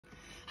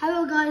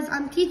Hello guys,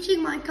 I'm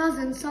teaching my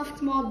cousin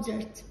Soft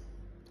Mozart.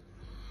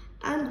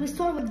 And we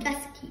start with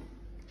desk key.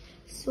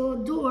 So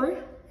door,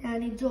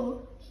 yani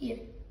do, here.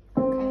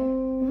 Okay.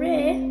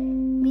 Re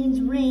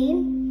means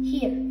rain,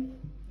 here.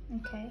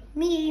 Okay.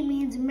 Mi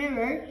means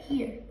mirror,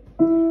 here.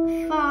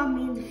 Fa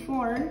means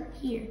form,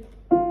 here.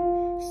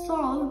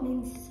 Sol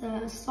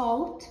means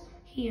salt,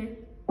 here.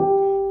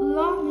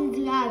 La means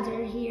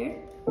ladder, here.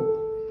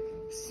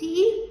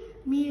 Si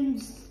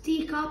means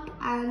teacup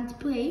and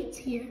plate,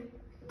 here.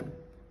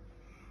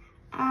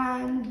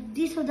 And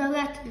these are the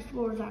letters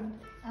for them.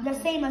 The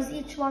same as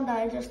each one that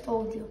I just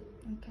told you.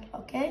 Okay.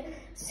 Okay?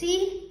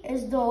 C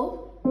is do.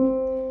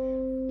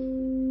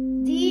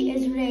 D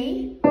is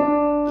re.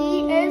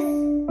 E is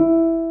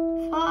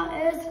fa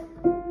is.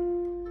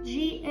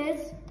 G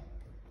is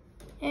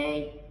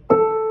A.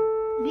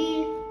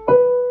 B.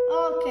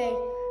 Okay.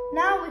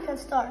 Now we can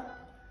start.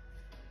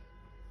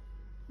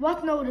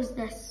 What note is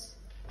this?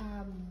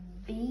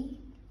 B,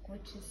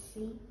 which is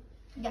C.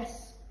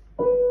 Yes.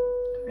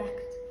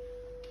 Correct.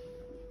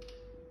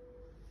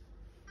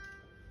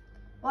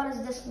 What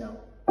is this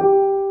note?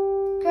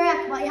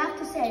 Correct, but you have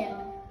to say it.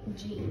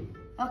 G.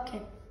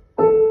 Okay.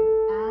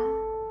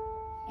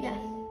 Yes.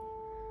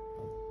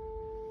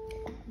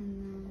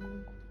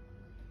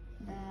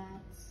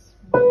 That's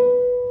B.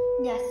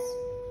 Yes.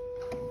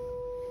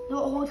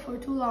 Don't hold for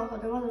too long,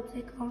 but the one will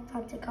take a long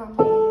time to come.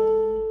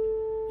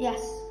 Yes.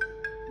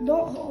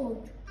 Don't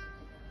hold.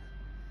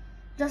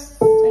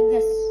 Just like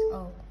this.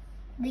 Oh,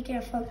 Be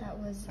careful. that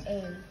was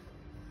A.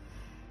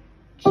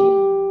 G.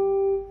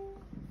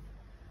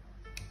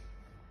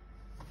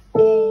 B.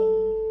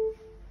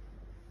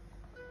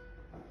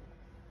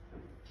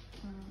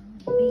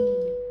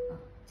 Oh,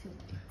 too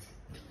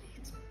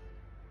late.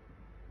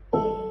 A.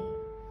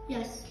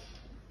 Yes.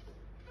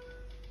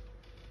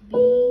 B.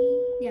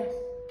 Yes.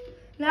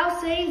 Now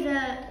say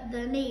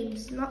the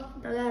names,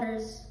 not the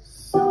letters.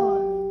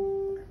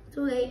 Son.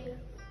 Too late.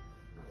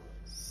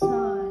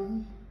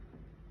 Son.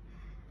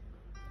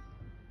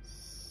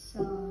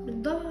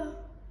 Son. Duh.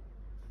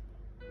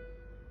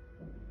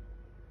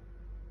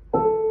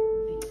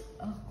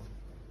 Oh.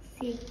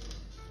 C.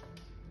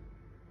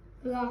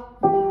 La.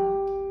 La.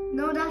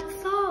 No,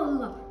 that's sol.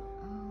 La.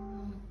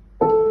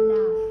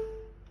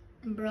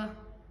 Bruh.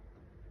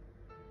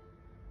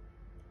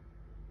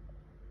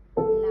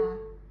 La.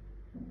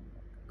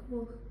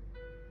 Cool.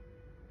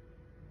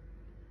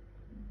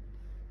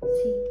 C.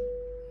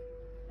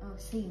 Oh,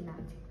 C, not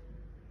T.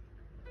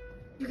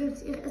 You can.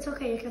 It's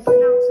okay. You can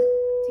pronounce it.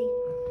 C.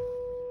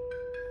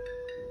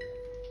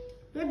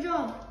 Good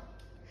job.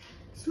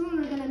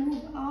 Soon we're gonna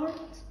move out.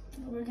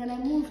 We're gonna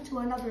move to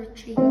another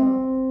tree.